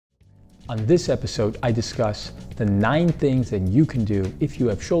On this episode, I discuss the 9 things that you can do if you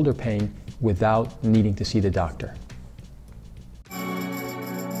have shoulder pain without needing to see the doctor.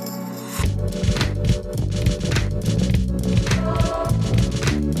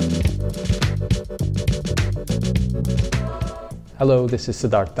 Hello, this is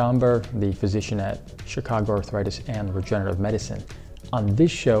Siddharth Tambar, the physician at Chicago Arthritis and Regenerative Medicine. On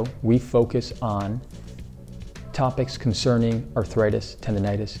this show, we focus on topics concerning arthritis,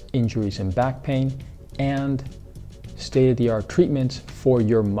 tendinitis, injuries and back pain, and state-of-the-art treatments for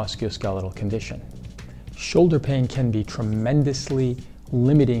your musculoskeletal condition. Shoulder pain can be tremendously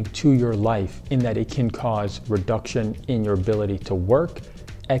limiting to your life in that it can cause reduction in your ability to work,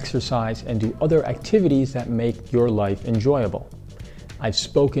 exercise, and do other activities that make your life enjoyable. I've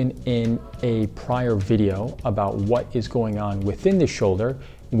spoken in a prior video about what is going on within the shoulder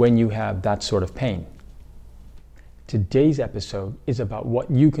when you have that sort of pain. Today's episode is about what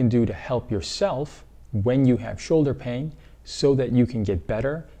you can do to help yourself when you have shoulder pain so that you can get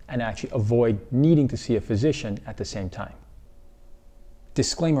better and actually avoid needing to see a physician at the same time.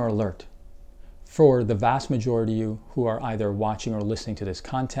 Disclaimer alert. For the vast majority of you who are either watching or listening to this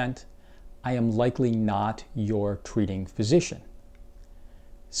content, I am likely not your treating physician.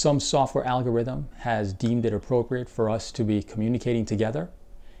 Some software algorithm has deemed it appropriate for us to be communicating together,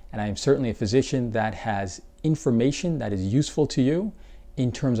 and I am certainly a physician that has information that is useful to you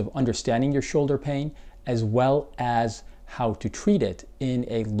in terms of understanding your shoulder pain as well as how to treat it in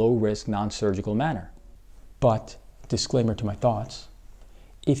a low-risk, non-surgical manner. But, disclaimer to my thoughts,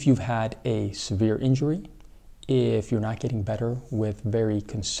 if you've had a severe injury, if you're not getting better with very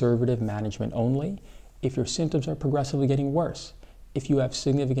conservative management only, if your symptoms are progressively getting worse, if you have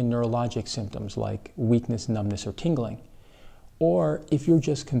significant neurologic symptoms like weakness, numbness, or tingling, or if you're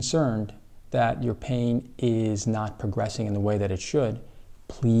just concerned that your pain is not progressing in the way that it should,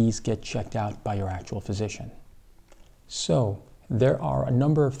 please get checked out by your actual physician. So, there are a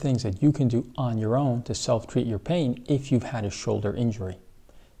number of things that you can do on your own to self-treat your pain if you've had a shoulder injury.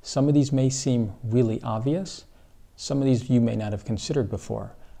 Some of these may seem really obvious. Some of these you may not have considered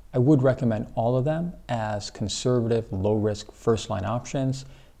before. I would recommend all of them as conservative, low-risk, first-line options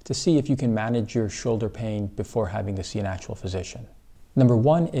to see if you can manage your shoulder pain before having to see an actual physician. Number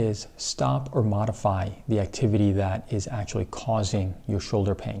 1 is stop or modify the activity that is actually causing your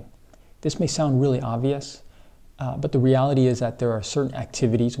shoulder pain. This may sound really obvious, but the reality is that there are certain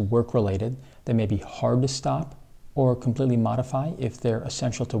activities, work-related, that may be hard to stop or completely modify if they're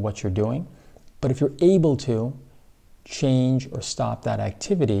essential to what you're doing. But if you're able to change or stop that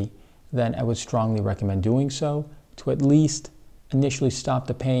activity, then I would strongly recommend doing so to at least initially stop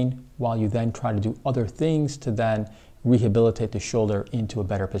the pain while you then try to do other things to then rehabilitate the shoulder into a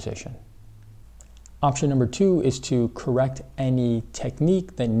better position. Option number 2 is to correct any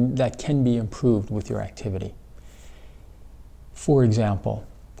technique that can be improved with your activity. For example,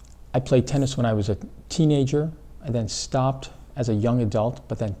 I played tennis when I was a teenager. I then stopped as a young adult,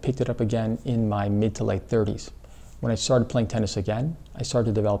 but then picked it up again in my mid to late 30s. When I started playing tennis again, I started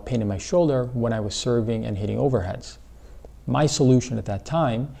to develop pain in my shoulder when I was serving and hitting overheads. My solution at that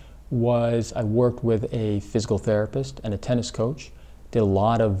time was I worked with a physical therapist and a tennis coach, did a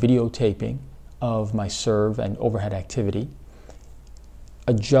lot of videotaping of my serve and overhead activity,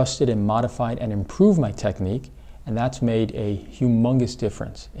 adjusted and modified and improved my technique, and that's made a humongous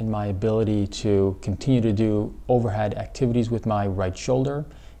difference in my ability to continue to do overhead activities with my right shoulder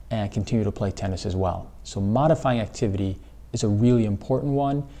and continue to play tennis as well. So modifying activity is a really important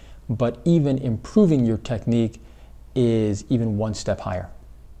one, but even improving your technique is even one step higher.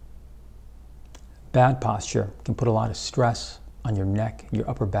 Bad posture can put a lot of stress on your neck, your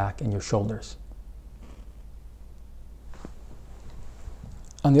upper back, and your shoulders.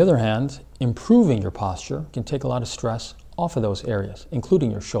 On the other hand, improving your posture can take a lot of stress off of those areas,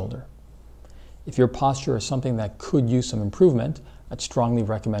 including your shoulder. If your posture is something that could use some improvement, I'd strongly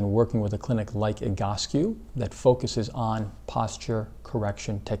recommend working with a clinic like Egoscue that focuses on posture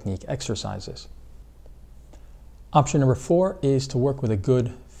correction technique exercises. Option number 4 is to work with a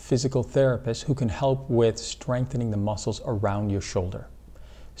good physical therapist who can help with strengthening the muscles around your shoulder.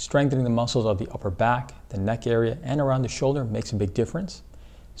 Strengthening the muscles of the upper back, the neck area, and around the shoulder makes a big difference.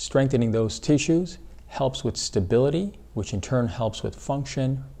 Strengthening those tissues helps with stability, which in turn helps with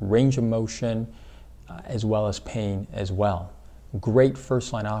function, range of motion, as well as pain as well. Great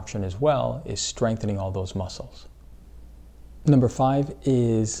first-line option as well is strengthening all those muscles. Number 5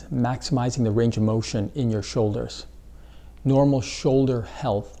 is maximizing the range of motion in your shoulders. Normal shoulder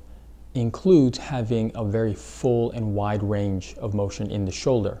health includes having a very full and wide range of motion in the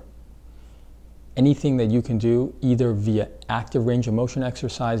shoulder. Anything that you can do either via active range of motion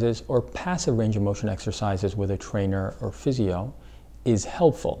exercises or passive range of motion exercises with a trainer or physio is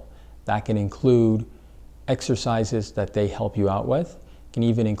helpful. That can include exercises that they help you out with, can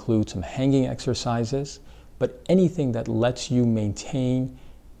even include some hanging exercises, but anything that lets you maintain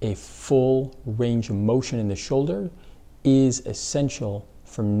a full range of motion in the shoulder is essential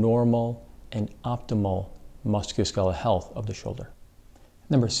for normal and optimal musculoskeletal health of the shoulder.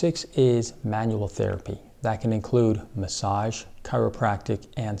 Number 6 is manual therapy. That can include massage, chiropractic,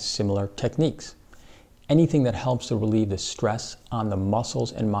 and similar techniques. Anything that helps to relieve the stress on the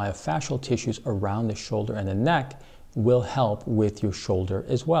muscles and myofascial tissues around the shoulder and the neck will help with your shoulder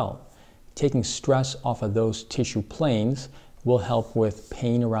as well. Taking stress off of those tissue planes will help with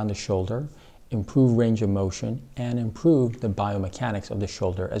pain around the shoulder, improve range of motion, and improve the biomechanics of the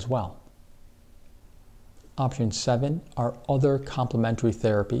shoulder as well. Option 7 are other complementary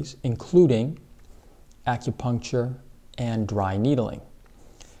therapies, including acupuncture and dry needling.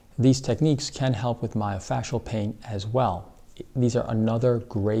 These techniques can help with myofascial pain as well. These are another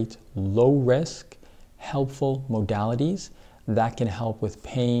great low-risk, helpful modalities that can help with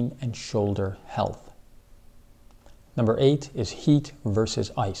pain and shoulder health. Number 8 is heat versus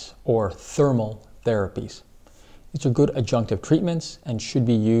ice, or thermal therapies. These are good adjunctive treatments and should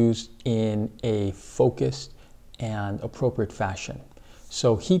be used in a focused and appropriate fashion.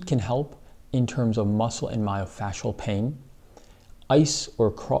 So heat can help in terms of muscle and myofascial pain. Ice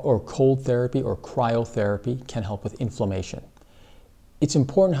or cold therapy or cryotherapy can help with inflammation. It's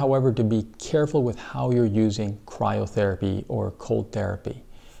important, however, to be careful with how you're using cryotherapy or cold therapy.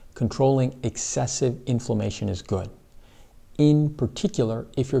 Controlling excessive inflammation is good. In particular,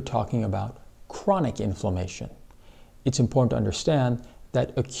 if you're talking about chronic inflammation. It's important to understand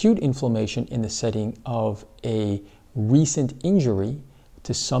that acute inflammation in the setting of a recent injury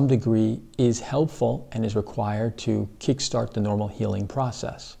to some degree is helpful and is required to kickstart the normal healing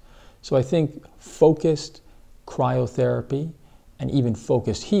process. So I think focused cryotherapy and even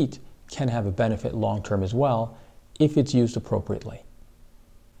focused heat can have a benefit long-term as well if it's used appropriately.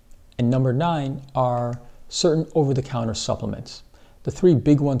 And number 9 are certain over-the-counter supplements. The 3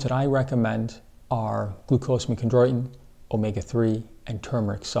 big ones that I recommend are glucosamine chondroitin, omega-3, and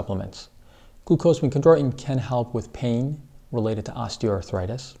turmeric supplements. Glucosamine chondroitin can help with pain related to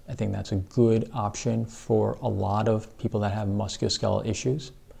osteoarthritis. I think that's a good option for a lot of people that have musculoskeletal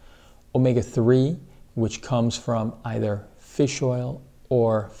issues. Omega-3, which comes from either fish oil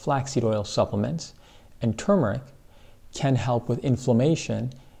or flaxseed oil supplements, and turmeric can help with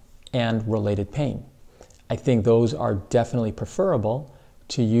inflammation and related pain. I think those are definitely preferable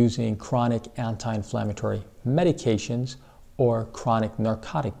to using chronic anti-inflammatory medications or chronic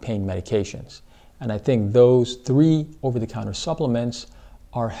narcotic pain medications. And I think those 3 over-the-counter supplements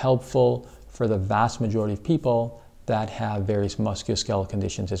are helpful for the vast majority of people that have various musculoskeletal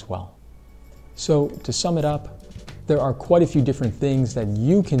conditions as well. So to sum it up, there are quite a few different things that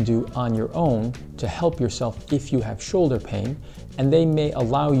you can do on your own to help yourself if you have shoulder pain, and they may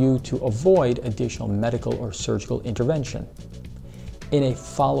allow you to avoid additional medical or surgical intervention. In a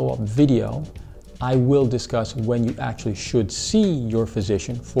follow-up video, I will discuss when you actually should see your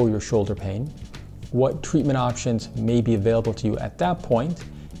physician for your shoulder pain, what treatment options may be available to you at that point,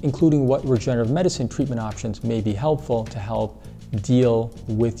 including what regenerative medicine treatment options may be helpful to help deal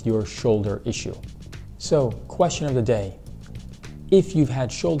with your shoulder issue. So, question of the day. If you've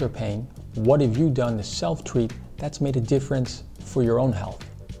had shoulder pain, what have you done to self-treat that's made a difference for your own health?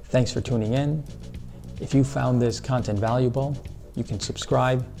 Thanks for tuning in. If you found this content valuable, you can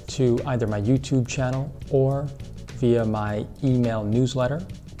subscribe to either my YouTube channel or via my email newsletter.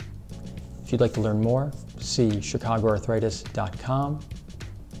 If you'd like to learn more, see chicagoarthritis.com.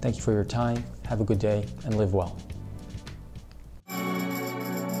 Thank you for your time. Have a good day and live well.